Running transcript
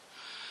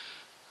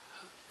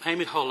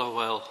Amy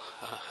Hollowell,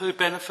 who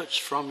benefits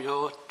from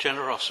your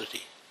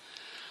generosity?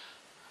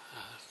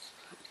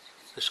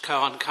 This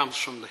koan comes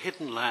from The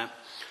Hidden Lamp,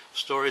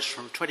 stories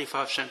from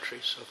 25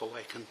 centuries of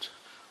awakened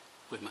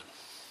women.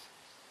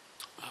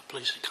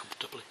 Please sit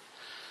comfortably.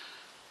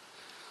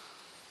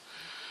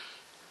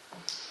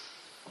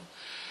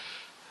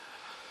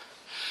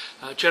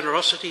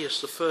 Generosity is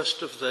the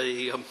first of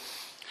the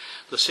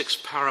 6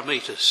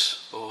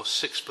 paramitas, or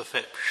 6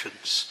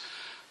 perfections,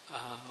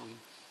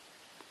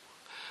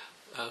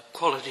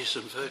 qualities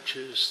and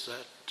virtues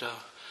that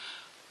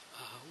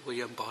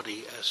we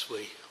embody as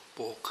we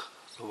walk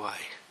the way.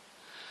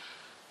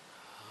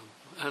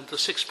 And the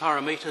 6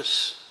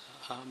 paramitas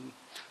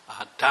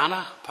are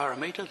dana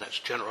paramita, that's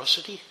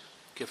generosity,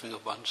 giving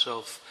of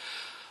oneself;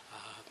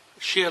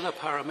 shila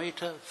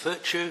paramita,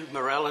 virtue,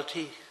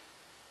 morality,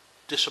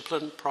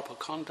 discipline, proper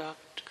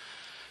conduct;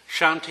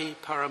 shanti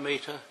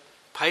paramita,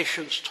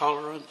 patience,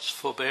 tolerance,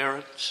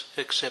 forbearance,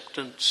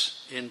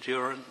 acceptance,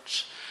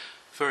 endurance.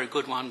 Very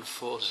good one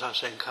for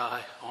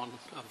zazenkai on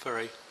a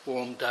very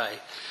warm day.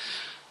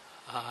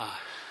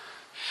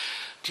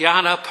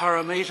 Dhyana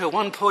paramita,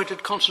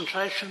 one-pointed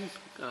concentration,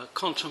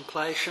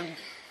 contemplation.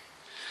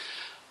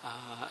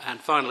 And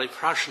finally,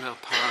 prajna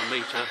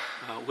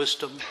paramita,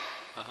 wisdom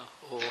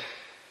or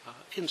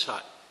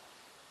insight.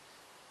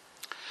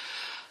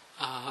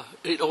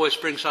 It always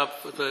brings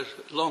up, the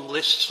long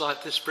lists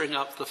like this bring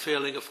up the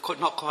feeling of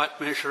not quite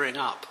measuring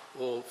up,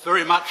 or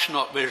very much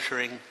not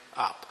measuring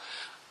up.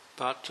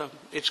 But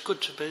it's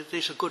good to be,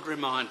 these are good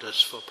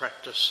reminders for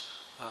practice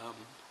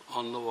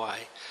on the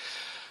way.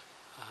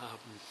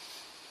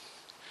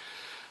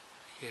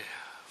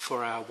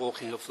 For our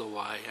walking of the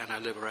way and our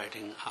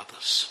liberating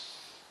others,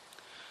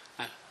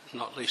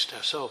 not least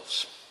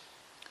ourselves.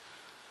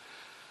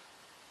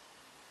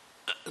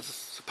 The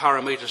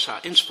paramitas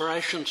are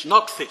inspirations,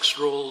 not fixed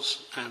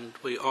rules, and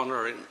we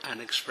honour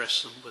and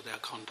express them with our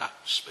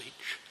conduct,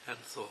 speech and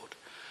thought.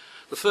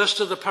 The first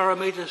of the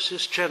paramitas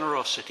is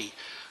generosity.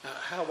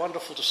 How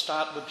wonderful to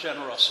start with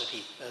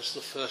generosity as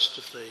the first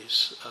of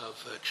these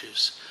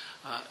virtues.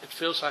 It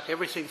feels like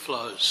everything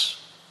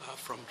flows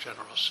from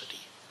generosity.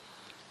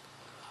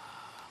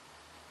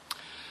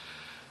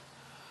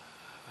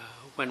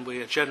 When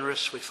we are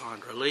generous, we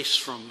find release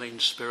from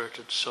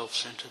mean-spirited,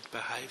 self-centred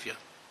behaviour.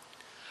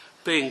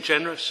 Being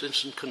generous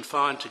isn't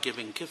confined to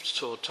giving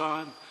gifts or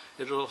time.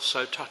 It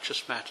also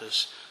touches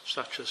matters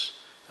such as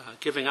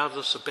giving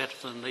others a better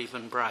than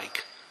even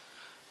break,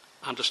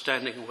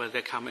 understanding where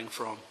they're coming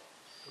from,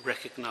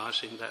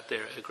 recognising that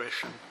their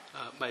aggression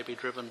may be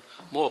driven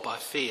more by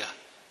fear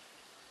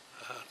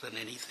than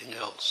anything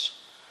else.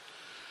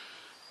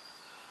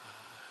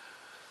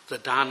 The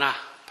dana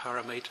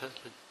paramita,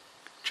 the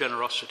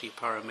generosity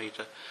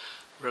paramita,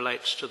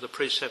 relates to the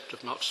precept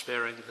of not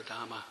sparing the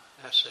dharma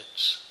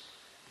assets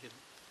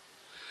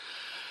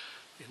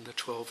in the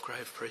 12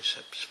 grave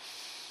precepts.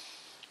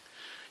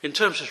 In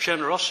terms of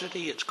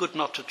generosity, it's good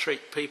not to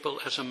treat people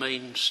as a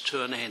means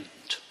to an end.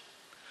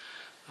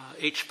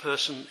 Each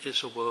person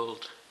is a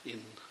world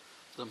in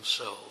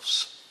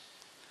themselves.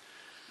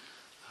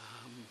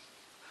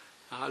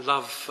 I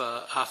love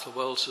Arthur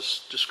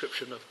Wells's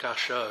description of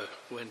gassho,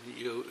 when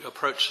you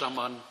approach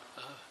someone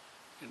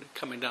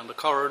coming down the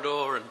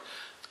corridor and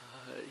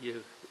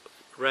you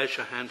raise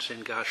your hands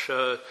in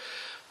gassho.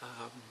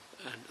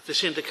 And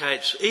this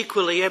indicates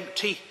equally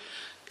empty,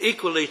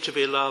 equally to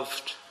be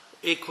loved,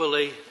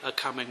 equally a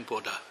coming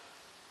Buddha.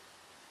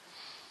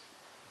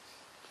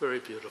 Very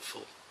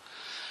beautiful.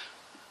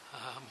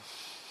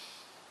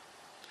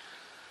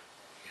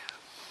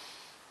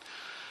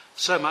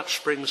 So much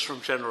springs from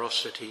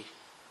generosity.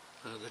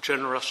 The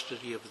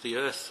generosity of the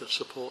earth that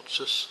supports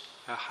us,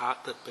 our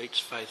heart that beats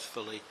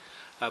faithfully,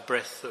 our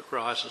breath that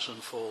rises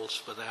and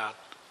falls without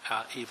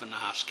our even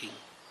asking.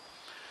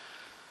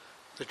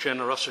 The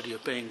generosity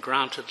of being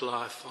granted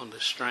life on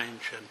this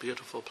strange and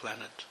beautiful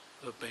planet,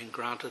 of being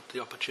granted the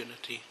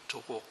opportunity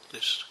to walk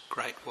this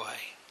great way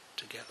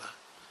together.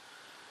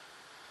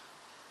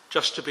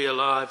 Just to be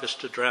alive is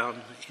to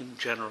drown in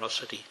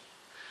generosity.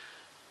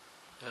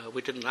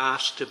 We didn't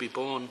ask to be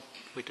born,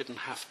 we didn't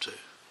have to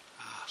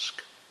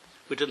ask.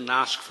 We didn't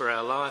ask for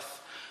our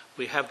life,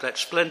 we have that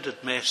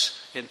splendid mess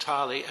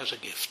entirely as a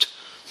gift.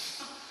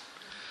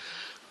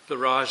 The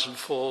rise and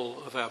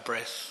fall of our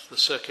breath, the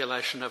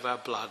circulation of our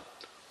blood,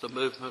 the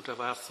movement of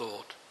our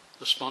thought,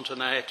 the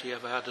spontaneity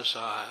of our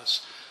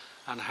desires,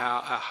 and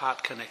how our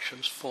heart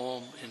connections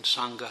form in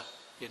sangha,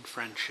 in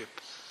friendship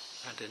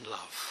and in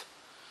love.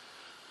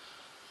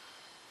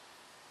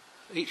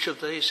 Each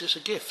of these is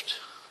a gift.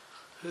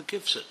 Who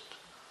gives it?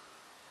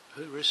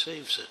 Who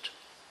receives it?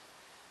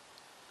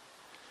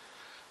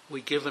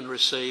 We give and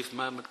receive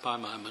moment by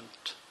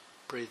moment,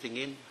 breathing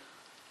in,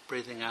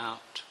 breathing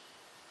out.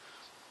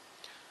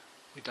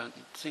 We don't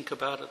think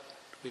about it,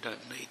 we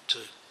don't need to.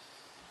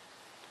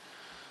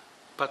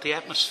 But the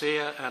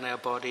atmosphere and our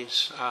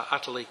bodies are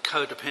utterly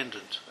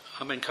codependent.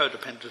 I mean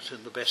codependent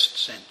in the best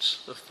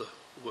sense of the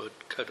word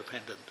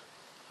codependent.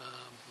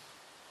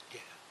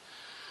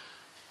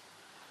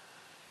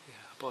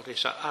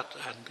 bodies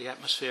and the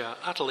atmosphere are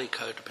utterly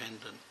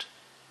codependent,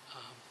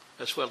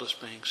 as well as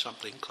being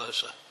something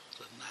closer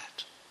than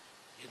that,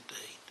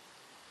 indeed.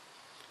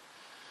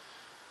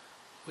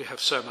 We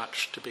have so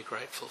much to be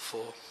grateful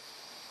for.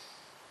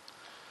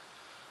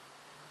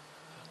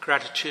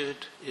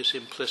 Gratitude is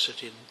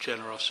implicit in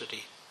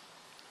generosity.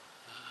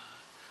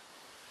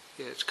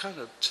 It's kind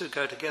of two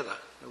go together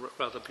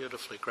rather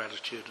beautifully,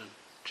 gratitude and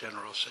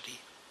generosity.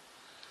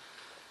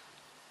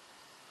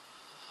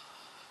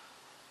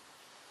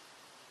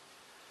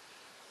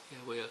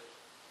 We're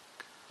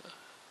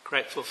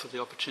grateful for the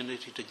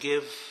opportunity to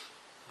give,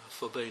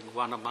 for being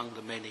one among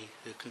the many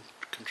who can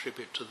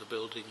contribute to the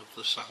building of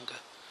the Sangha.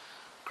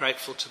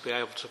 Grateful to be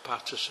able to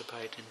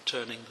participate in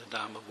turning the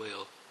Dharma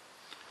wheel.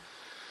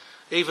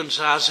 Even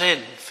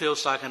Zazen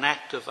feels like an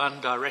act of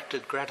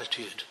undirected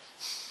gratitude.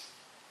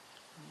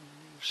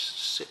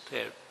 Sit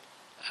there.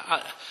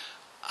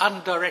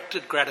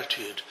 Undirected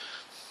gratitude.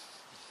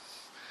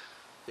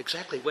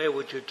 Exactly where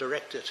would you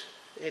direct it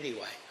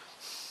anyway?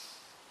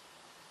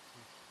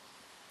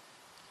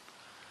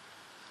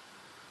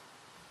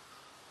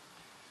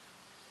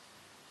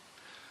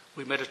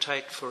 We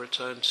meditate for its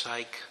own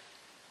sake.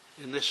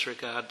 In this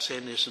regard,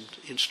 Zen isn't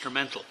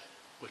instrumental,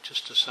 which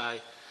is to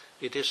say,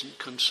 it isn't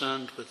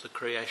concerned with the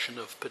creation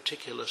of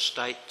particular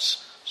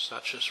states,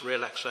 such as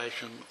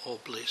relaxation or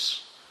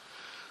bliss,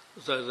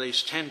 though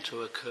these tend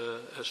to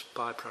occur as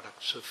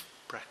byproducts of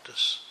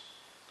practice.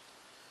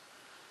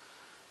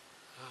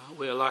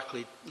 We are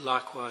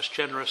likewise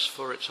generous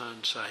for its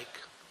own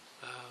sake,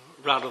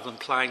 rather than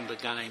playing the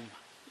game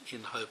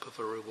in hope of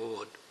a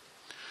reward.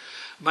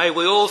 May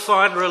we all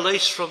find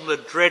release from the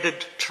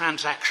dreaded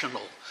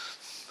transactional.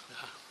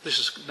 This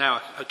is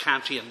now a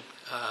Kantian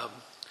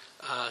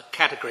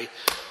category.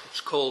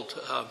 It's called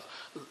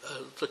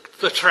the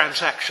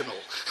transactional,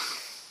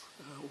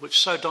 which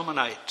so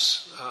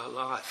dominates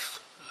life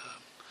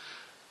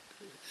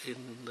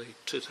in the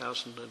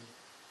 2010s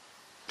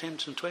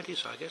and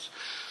 20s, I guess.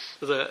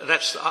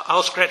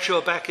 I'll scratch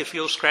your back if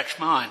you'll scratch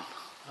mine.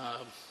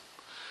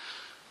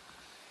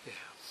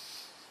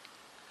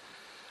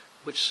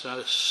 Which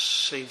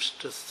seems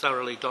to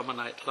thoroughly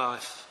dominate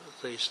life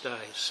these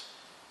days.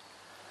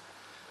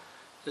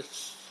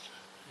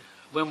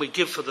 When we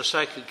give for the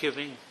sake of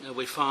giving,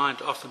 we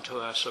find, often to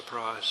our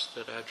surprise,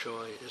 that our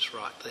joy is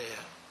right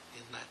there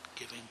in that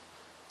giving,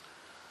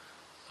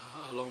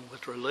 along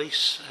with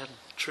release and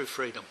true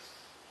freedom.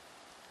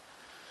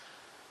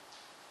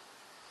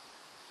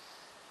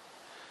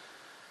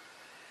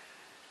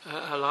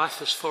 Our life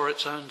is for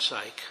its own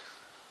sake.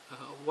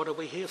 What are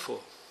we here for?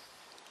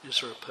 Is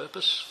there a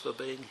purpose for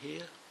being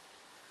here?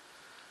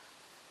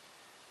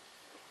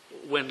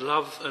 When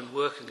love and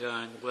work are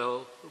going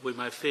well, we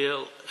may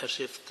feel as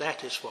if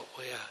that is what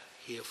we are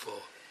here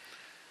for.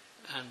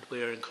 And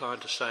we are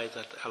inclined to say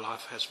that our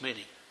life has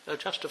meaning,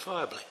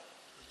 justifiably.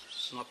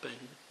 It's not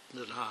being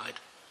denied.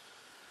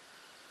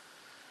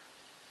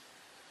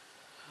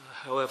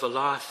 However,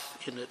 life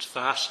in its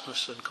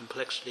vastness and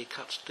complexity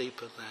cuts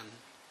deeper than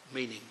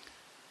meaning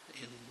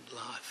in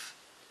life.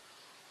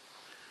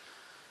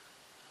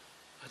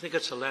 I think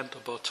it's Alain de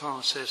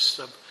Botton says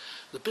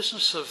the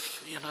business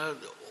of,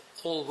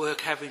 all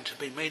work having to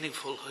be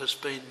meaningful has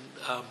been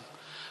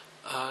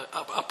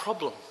a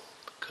problem,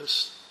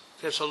 because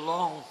there's a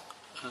long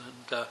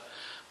and,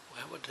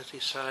 what did he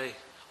say,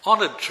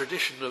 honoured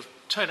tradition of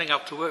turning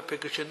up to work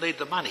because you need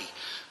the money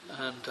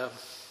and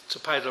to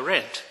pay the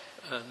rent.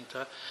 And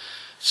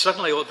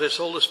suddenly there's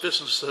all this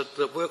business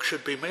that work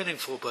should be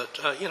meaningful, but,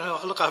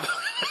 look,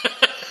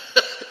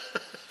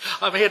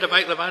 I'm here to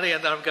make the money,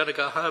 and then I'm going to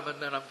go home,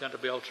 and then I'm going to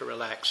be able to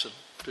relax and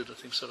do the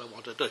things that I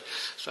want to do.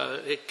 So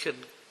it can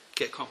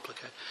get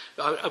complicated.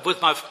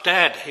 With my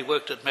dad, he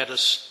worked at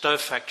Meta's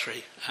stove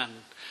factory, and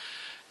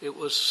it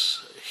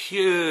was a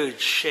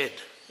huge shed,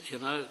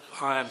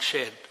 iron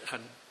shed,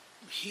 and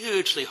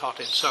hugely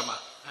hot in summer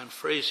and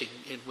freezing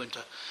in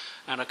winter,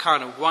 and a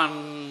kind of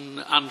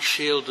one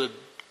unshielded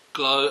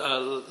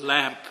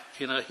lamp,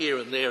 here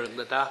and there in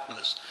the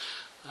darkness.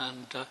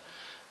 And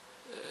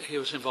he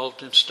was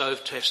involved in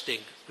stove testing,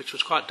 which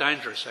was quite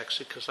dangerous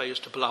actually, because they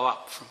used to blow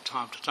up from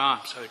time to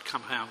time. So he'd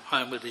come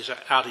home with his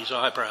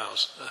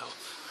eyebrows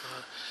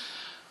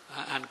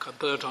and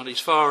burnt on his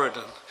forehead.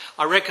 And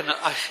I reckon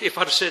if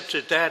I'd have said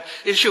to Dad,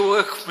 "Is your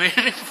work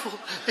meaningful?"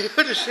 he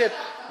would have said,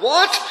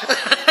 "What?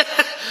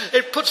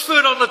 It puts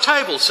food on the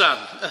table, son."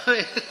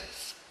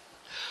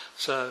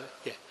 So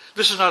yeah,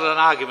 this is not an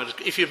argument.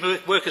 If your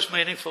work is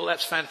meaningful,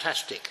 that's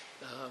fantastic.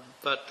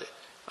 But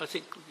I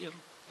think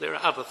there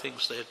are other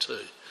things there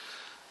too,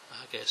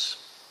 I guess.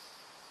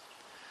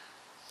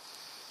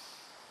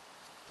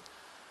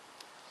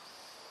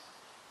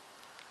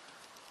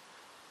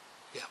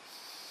 Yeah.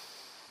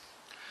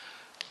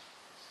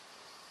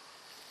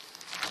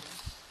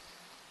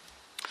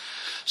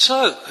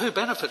 So, who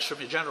benefits from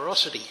your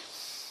generosity?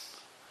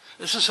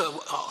 This is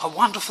a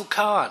wonderful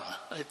koan.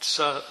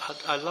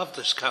 I love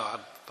this koan.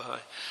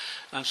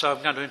 And so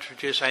I'm going to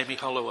introduce Amy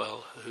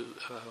Hollowell, who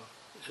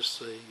is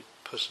the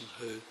person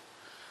who,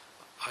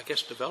 I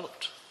guess,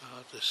 developed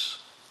this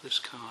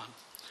koan.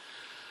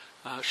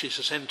 She's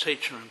a Zen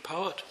teacher and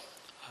poet.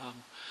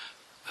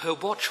 Her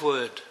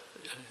watchword,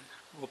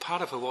 or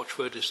part of her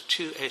watchword, is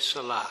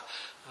teisho.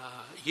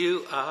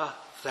 You are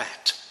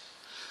that.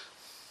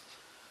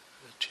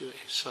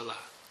 Teisho.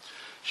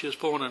 She was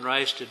born and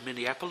raised in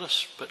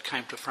Minneapolis, but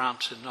came to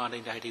France in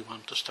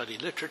 1981 to study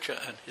literature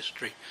and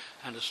history,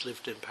 and has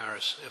lived in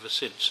Paris ever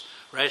since,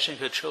 raising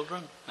her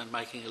children and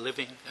making a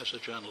living as a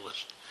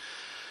journalist.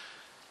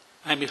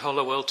 Amy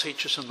Hollowell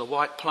teaches in the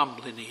White Plum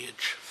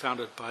lineage,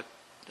 founded by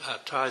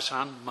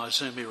Taizan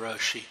Maizumi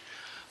Roshi.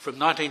 From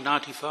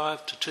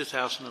 1995 to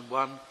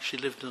 2001, she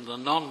lived in the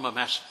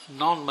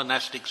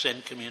non-monastic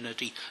Zen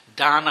community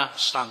Dana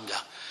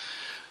Sangha,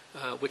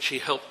 which she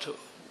helped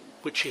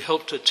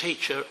her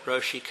teacher,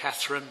 Roshi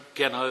Catherine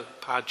Guénaud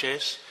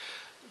Pages,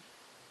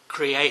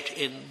 create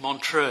in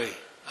Montreuil,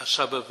 a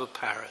suburb of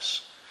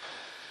Paris.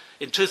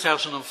 In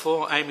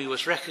 2004, Amy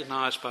was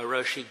recognised by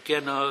Roshi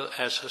Guénaud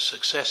as her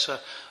successor,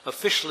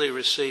 officially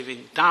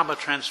receiving Dharma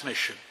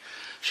transmission.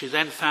 She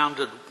then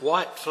founded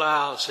White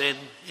Flower Zen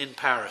in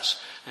Paris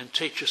and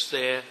teaches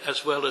there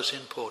as well as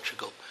in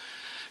Portugal.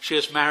 She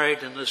is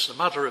married and is the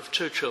mother of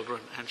 2 children,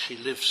 and she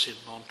lives in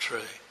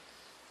Montreuil.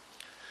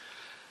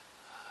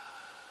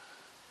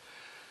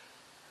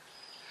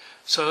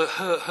 So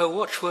her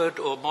watchword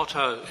or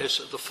motto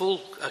is, the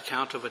full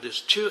account of it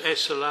is, Tu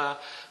es cela,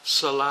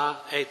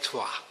 cela est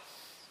toi.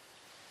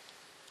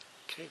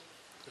 Okay,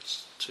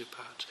 that's 2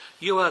 parts.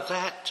 You are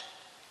that,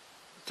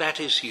 that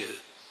is you.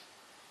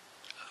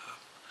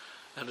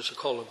 And there's a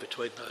colon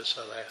between those,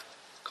 so they are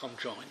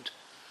conjoined.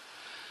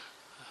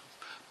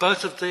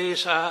 Both of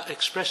these are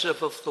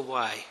expressive of the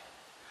way.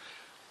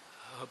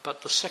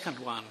 But the second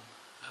one,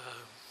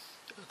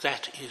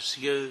 that is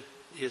you,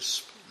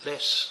 is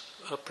less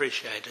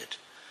appreciated.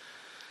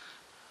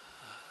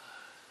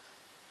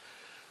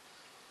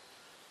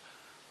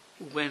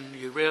 When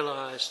you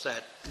realise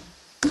that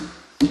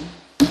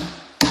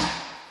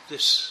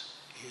this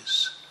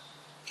is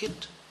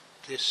it,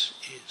 this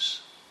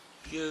is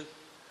you,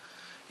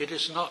 it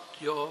is not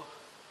your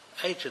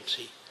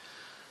agency.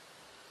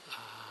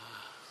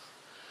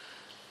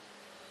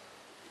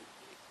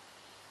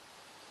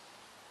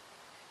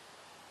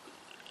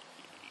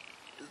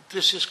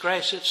 This is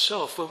grace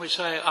itself. When we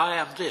say, I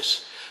am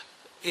this,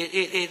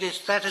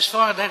 that is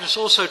fine, that is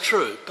also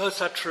true.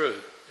 Both are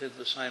true in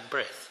the same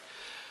breath.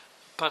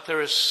 But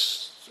there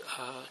is,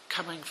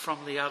 coming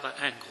from the other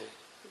angle,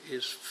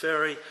 is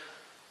very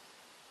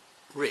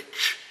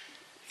rich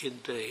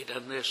indeed,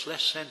 and there's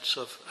less sense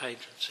of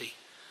agency.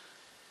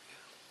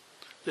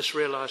 This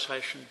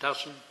realisation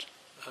doesn't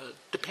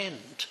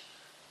depend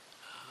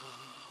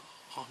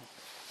on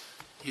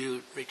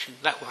you reaching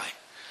that way.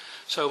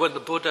 So when the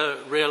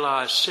Buddha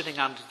realised, sitting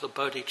under the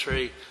Bodhi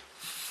tree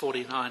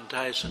 49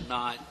 days and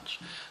nights,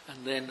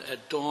 and then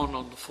at dawn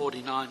on the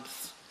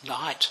 49th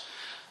night,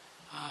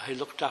 he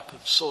looked up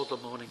and saw the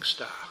morning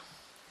star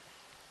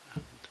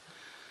and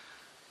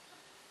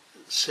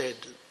said,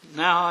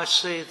 now I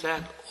see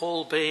that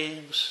all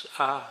beings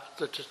are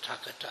the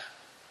Tathagata.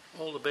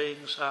 All the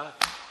beings are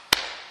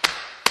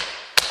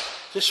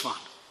this one.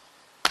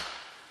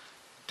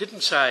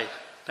 Didn't say,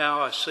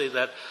 now I see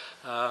that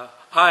I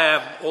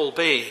am all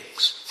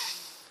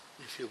beings,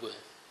 if you will.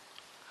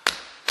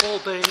 All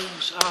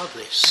beings are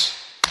this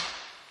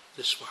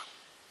one.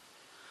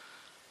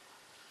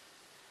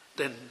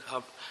 Then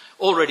I'm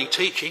already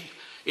teaching,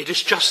 it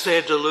is just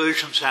their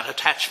delusions and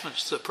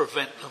attachments that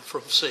prevent them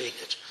from seeing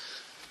it.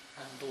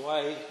 And the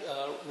way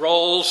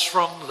rolls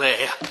from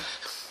there.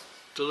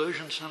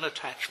 Delusions and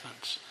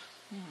attachments.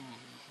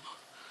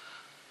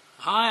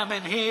 I am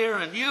in here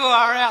and you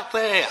are out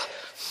there.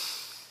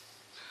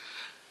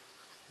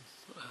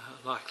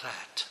 Like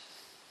that.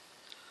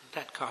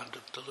 That kind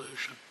of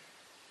delusion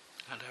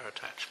and our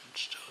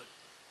attachments to it.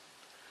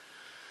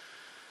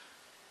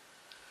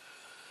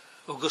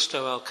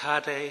 Augusto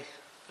Alcade,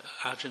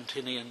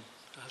 Argentinian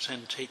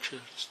Zen teacher,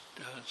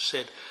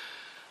 said,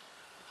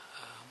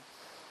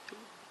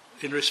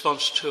 in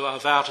response to I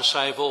vow to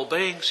save all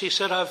beings, he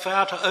said, I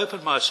vow to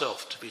open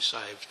myself to be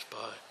saved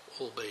by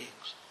all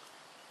beings.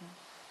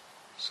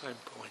 Same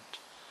point.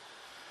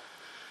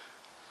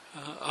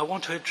 I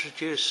want to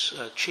introduce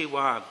Chi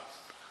Wan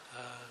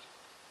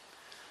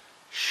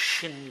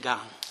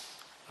Shingang,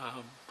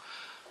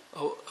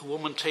 a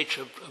woman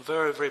teacher, a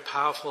very, very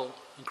powerful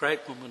and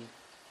great woman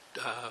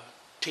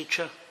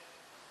teacher,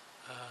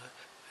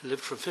 who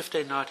lived from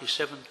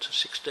 1597 to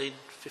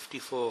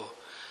 1654.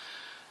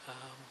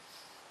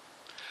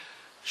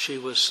 She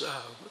was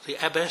the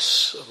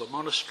abbess of a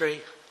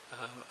monastery,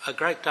 a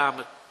great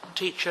Dharma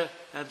teacher,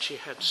 and she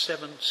had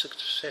 7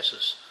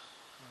 successors,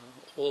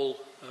 all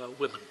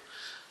women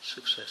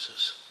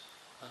successors.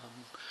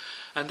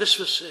 And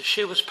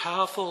she was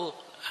powerful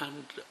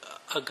and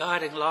a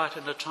guiding light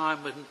in a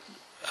time when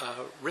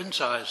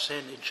Rinzai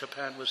Zen in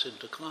Japan was in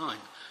decline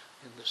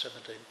in the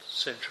 17th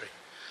century.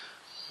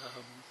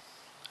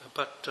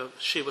 But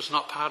she was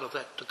not part of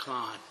that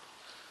decline.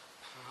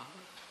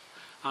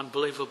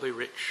 Unbelievably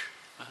rich,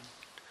 and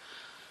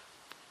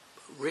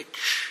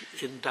rich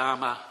in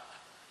Dharma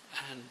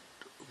and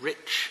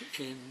rich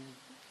in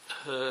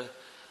her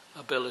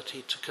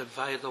ability to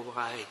convey the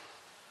way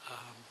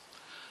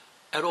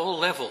at all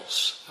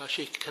levels.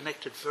 She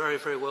connected very,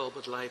 very well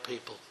with lay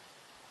people,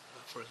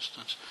 for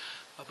instance.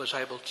 I was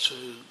able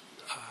to,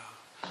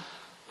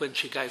 when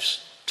she gave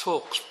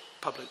talks,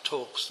 public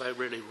talks, they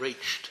really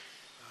reached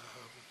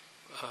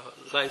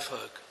lay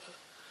folk.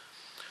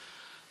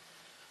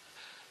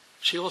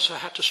 She also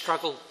had to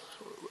struggle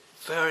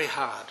very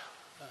hard.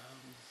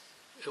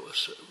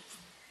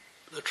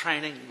 The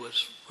training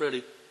was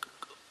really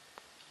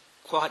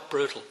quite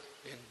brutal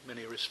in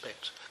many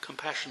respects.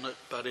 Compassionate,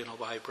 but in a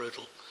way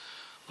brutal.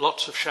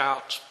 Lots of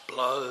shouts,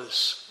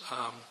 blows.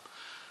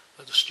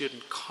 She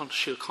would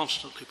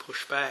constantly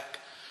push back.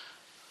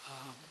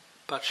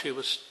 But she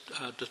was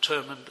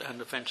determined,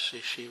 and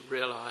eventually she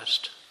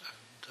realised,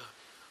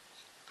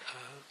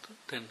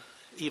 and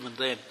even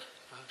then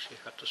she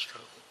had to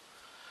struggle.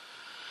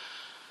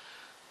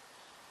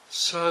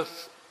 So,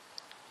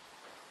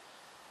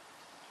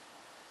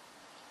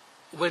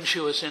 when she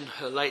was in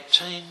her late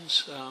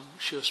teens,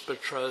 she was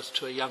betrothed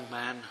to a young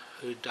man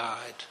who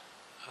died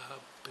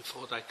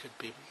before they could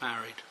be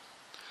married.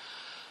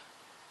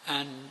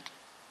 And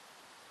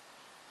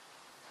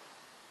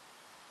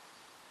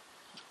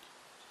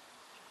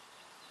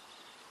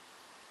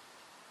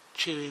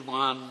Chi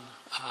Wan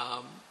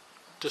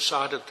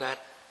decided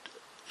that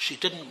she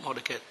didn't want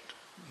to get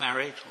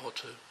married or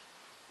to,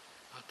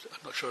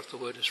 I'm not sure if the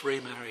word is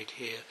remarried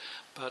here,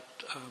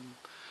 but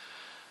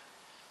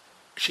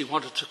she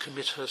wanted to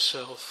commit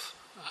herself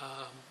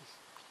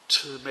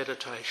to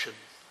meditation.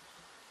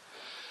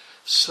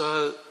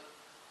 So,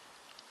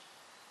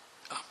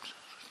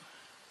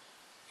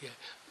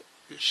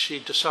 she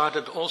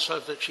decided also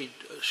that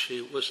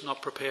she was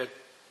not prepared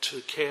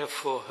to care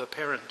for her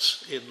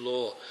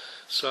parents-in-law.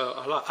 So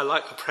I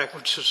like the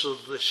pragmatism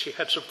of this. She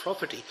had some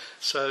property,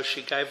 so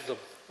she gave them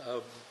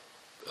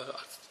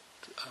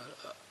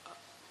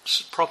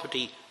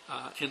property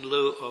in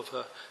lieu of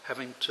her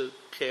having to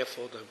care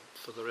for them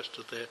for the rest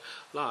of their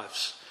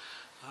lives.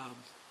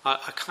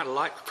 I kind of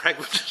like the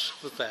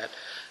pragmatism of that.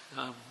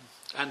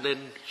 And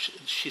then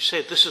she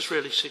said, this is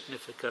really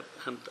significant,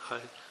 and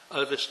I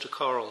owe this to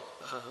Coral,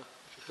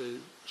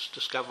 whose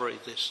discovery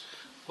this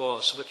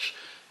was, which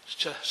is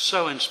just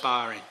so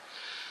inspiring.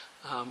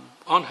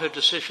 On her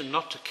decision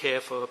not to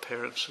care for her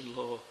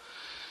parents-in-law,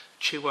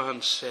 Chi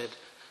Wan said,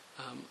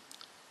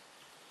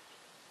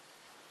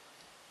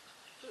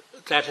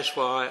 that is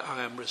why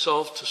I am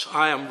resolved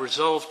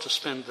to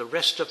spend the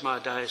rest of my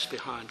days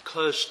behind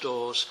closed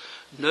doors,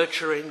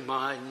 nurturing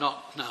my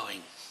not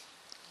knowing.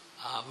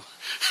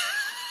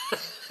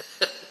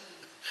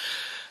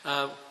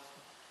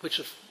 Which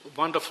is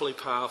wonderfully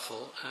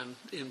powerful and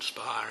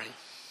inspiring.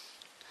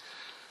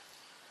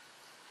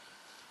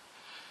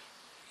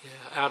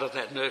 Yeah, out of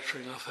that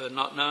nurturing of her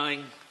not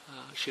knowing,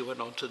 she went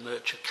on to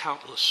nurture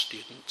countless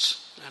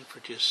students and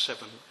produce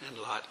 7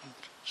 enlightened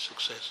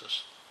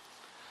successors.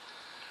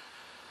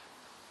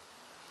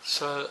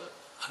 So,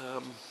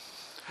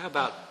 how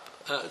about...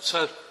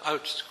 so I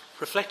was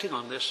reflecting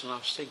on this and I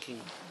was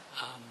thinking...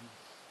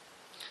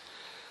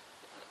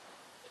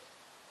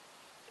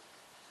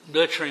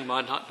 nurturing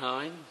my not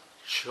knowing,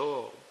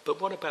 sure, but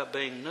what about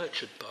being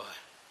nurtured by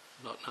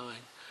not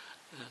knowing?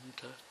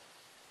 And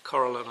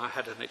Coral and I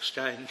had an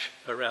exchange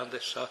around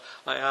this. So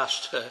I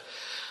asked her,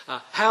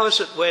 how is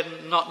it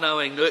when not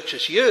knowing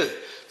nurtures you?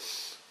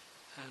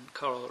 And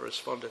Coral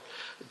responded,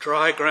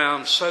 dry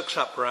ground soaks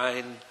up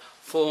rain,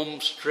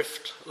 forms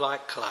drift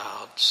like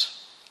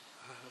clouds.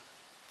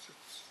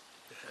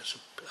 It's a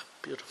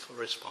beautiful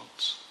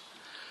response.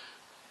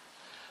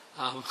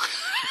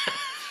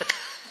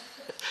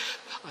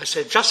 I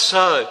said, just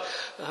so,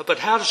 but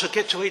how does it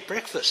get to eat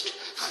breakfast?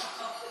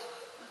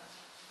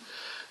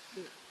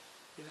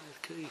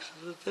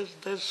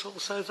 There's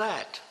also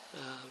that.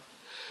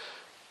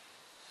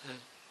 And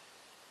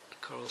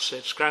Coral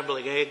said,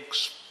 scrambling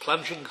eggs,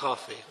 plunging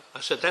coffee. I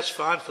said, that's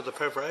fine for the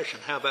preparation.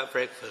 How about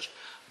breakfast?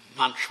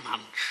 Munch,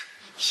 munch,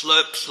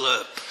 slurp,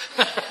 slurp.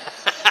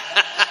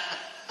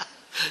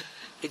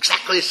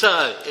 Exactly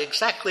so,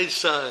 exactly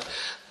so.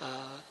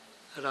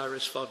 And I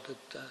responded,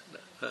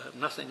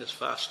 nothing is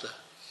faster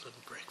than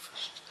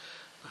breakfast.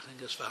 Nothing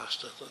is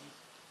faster than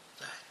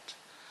that.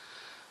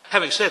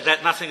 Having said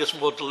that, nothing is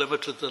more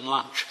delimited than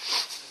lunch.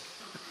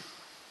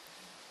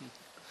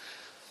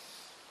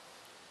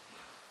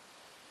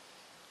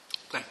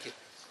 Thank you.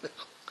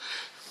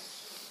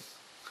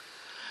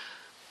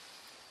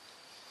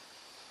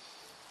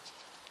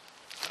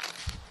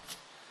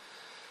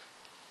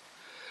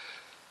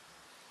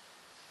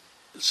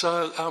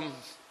 So,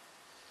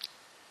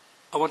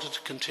 I wanted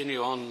to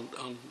continue on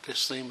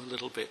this theme a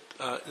little bit.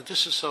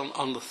 This is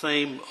on the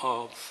theme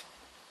of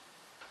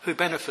who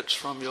benefits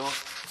from your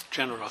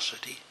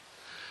generosity.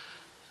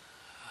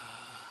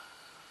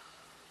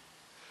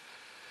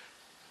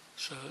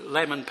 So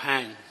Layman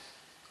Pang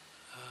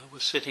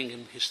was sitting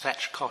in his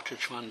thatched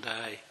cottage one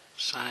day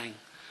saying,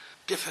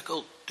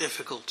 difficult,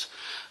 difficult,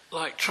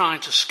 like trying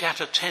to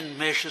scatter 10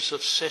 measures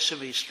of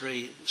sesame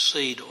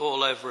seed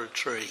all over a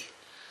tree.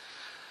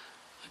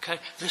 Okay,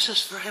 this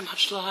is very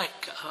much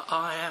like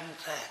I am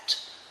that.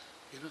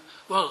 You know,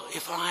 well,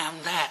 if I am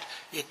that,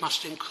 it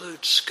must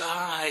include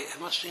sky, it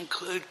must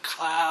include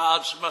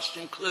clouds, it must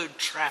include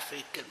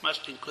traffic, it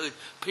must include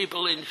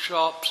people in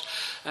shops.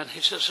 And he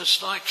says,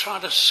 it's like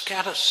trying to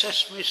scatter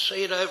sesame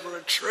seed over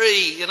a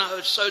tree. You know,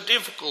 it's so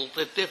difficult,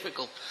 it's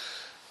difficult.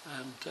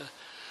 And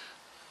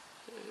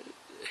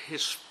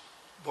his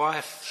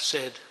wife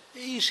said,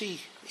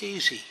 easy,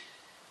 easy.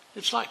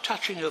 It's like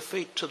touching your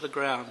feet to the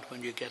ground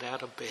when you get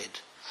out of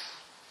bed.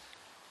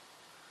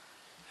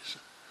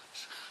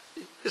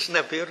 Isn't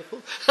that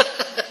beautiful?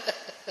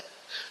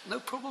 No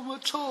problem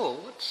at all.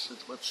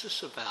 What's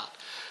this about?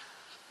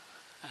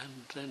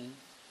 And then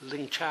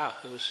Ling Chao,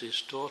 who was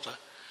his daughter,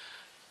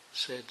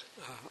 said,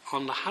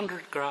 on the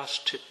 100 grass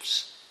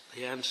tips,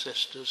 the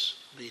ancestors'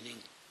 meaning.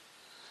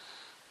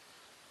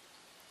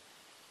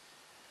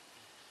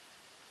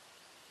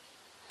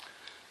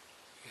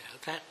 Yeah,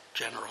 that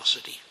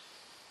generosity.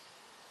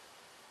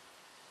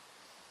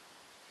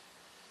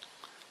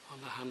 On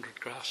the 100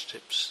 grass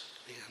tips,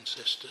 the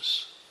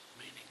ancestors'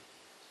 meaning.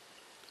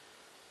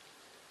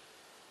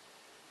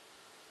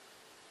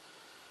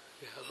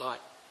 Yeah,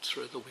 light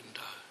through the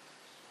window,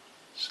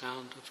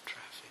 sound of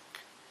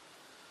traffic,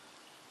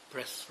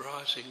 breath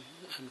rising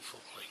and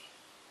falling.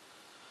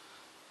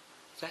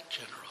 That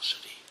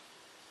generosity.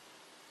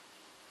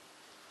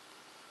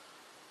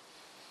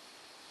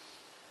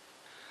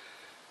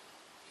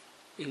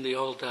 In the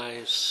old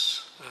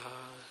days,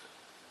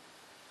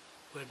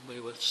 when we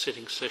were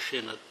sitting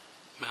session at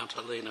Mount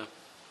Helena,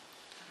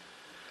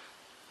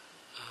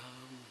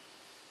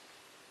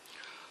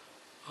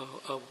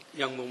 a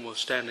young woman was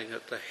standing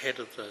at the head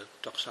of the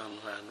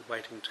Doksan land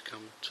waiting to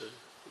come to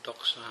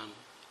Doksan,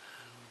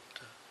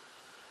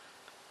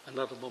 and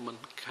another woman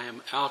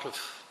came out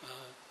of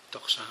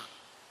Doksan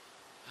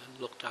and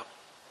looked up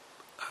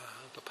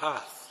the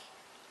path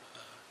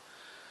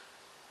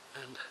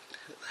and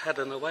had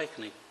an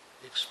awakening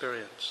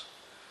experience.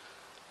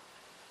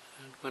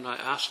 And when I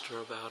asked her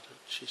about it,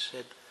 she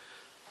said,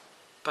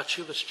 but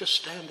she was just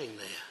standing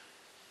there.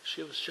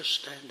 She was just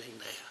standing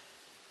there.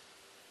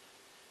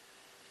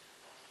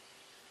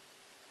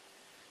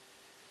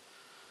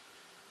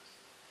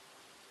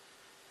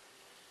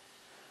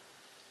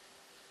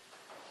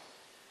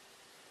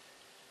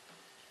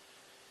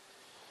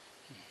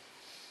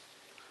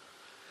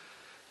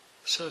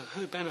 So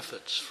who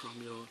benefits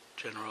from your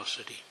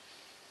generosity?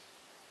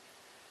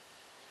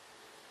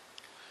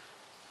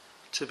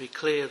 To be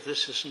clear,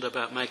 this isn't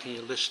about making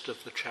a list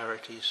of the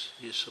charities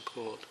you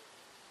support,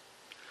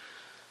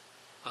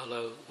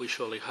 although we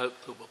surely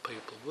hope that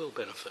people will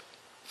benefit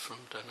from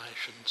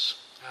donations,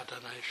 our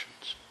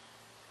donations.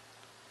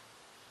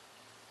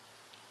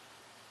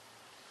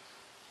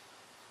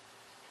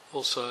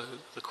 Also,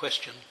 the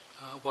question,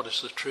 what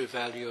is the true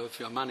value of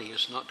your money,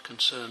 is not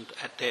concerned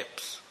at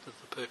depth with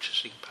the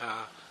purchasing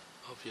power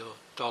of your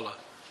dollar.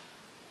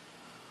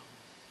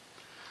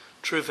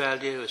 True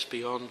value is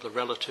beyond the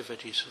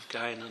relativities of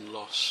gain and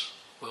loss,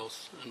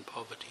 wealth and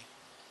poverty.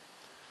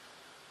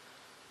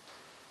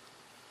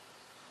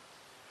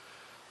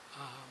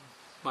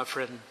 My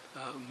friend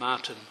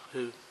Martin,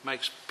 who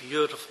makes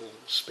beautiful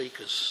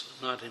speakers,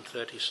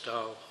 1930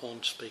 style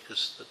horn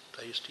speakers that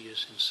they used to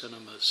use in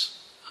cinemas,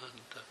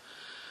 and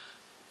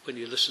when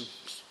you listen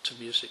to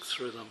music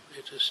through them,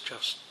 it is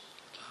just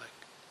like,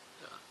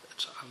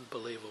 it's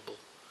unbelievable.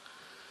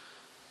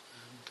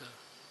 And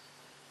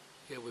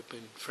yeah, we've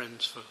been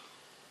friends for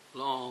a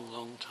long,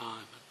 long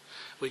time.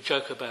 We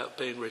joke about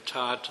being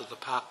retired to the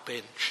park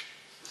bench,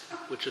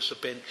 which is a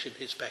bench in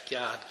his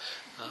backyard.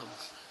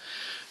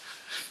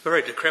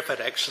 Very decrepit,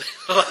 actually.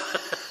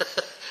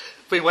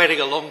 Been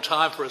waiting a long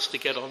time for us to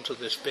get onto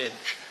this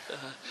bench.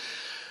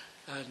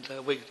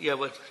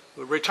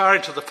 We're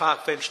retiring to the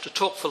park bench to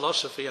talk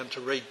philosophy and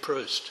to read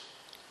Proust.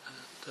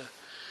 And,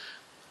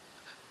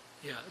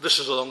 this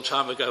is a long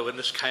time ago when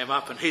this came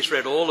up, and he's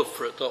read all of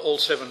all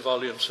 7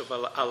 volumes of A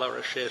la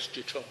Recherche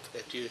du Temps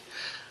Perdu.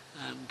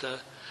 And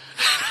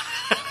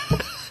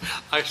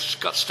I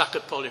got stuck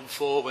at volume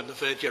 4 when the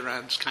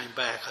Verdurins came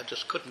back. I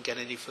just couldn't get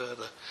any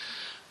further.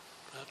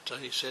 But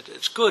he said,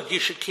 it's good, you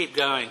should keep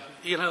going.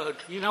 You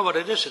know what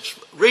it is? It's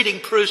reading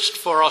Proust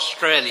for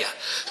Australia.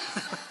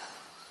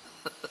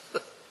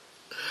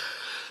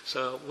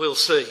 So we'll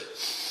see.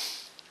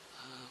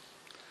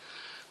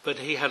 But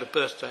he had a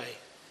birthday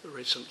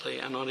recently,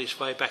 and on his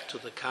way back to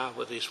the car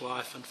with his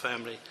wife and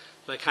family,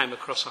 they came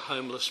across a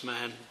homeless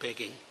man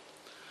begging.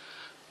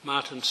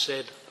 Martin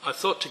said, I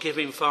thought to give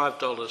him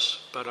 $5,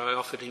 but I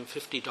offered him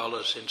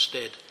 $50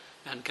 instead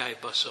and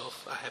gave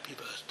myself a happy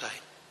birthday.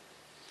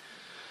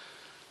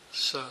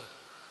 So,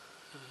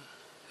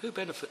 who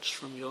benefits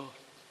from your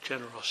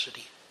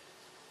generosity?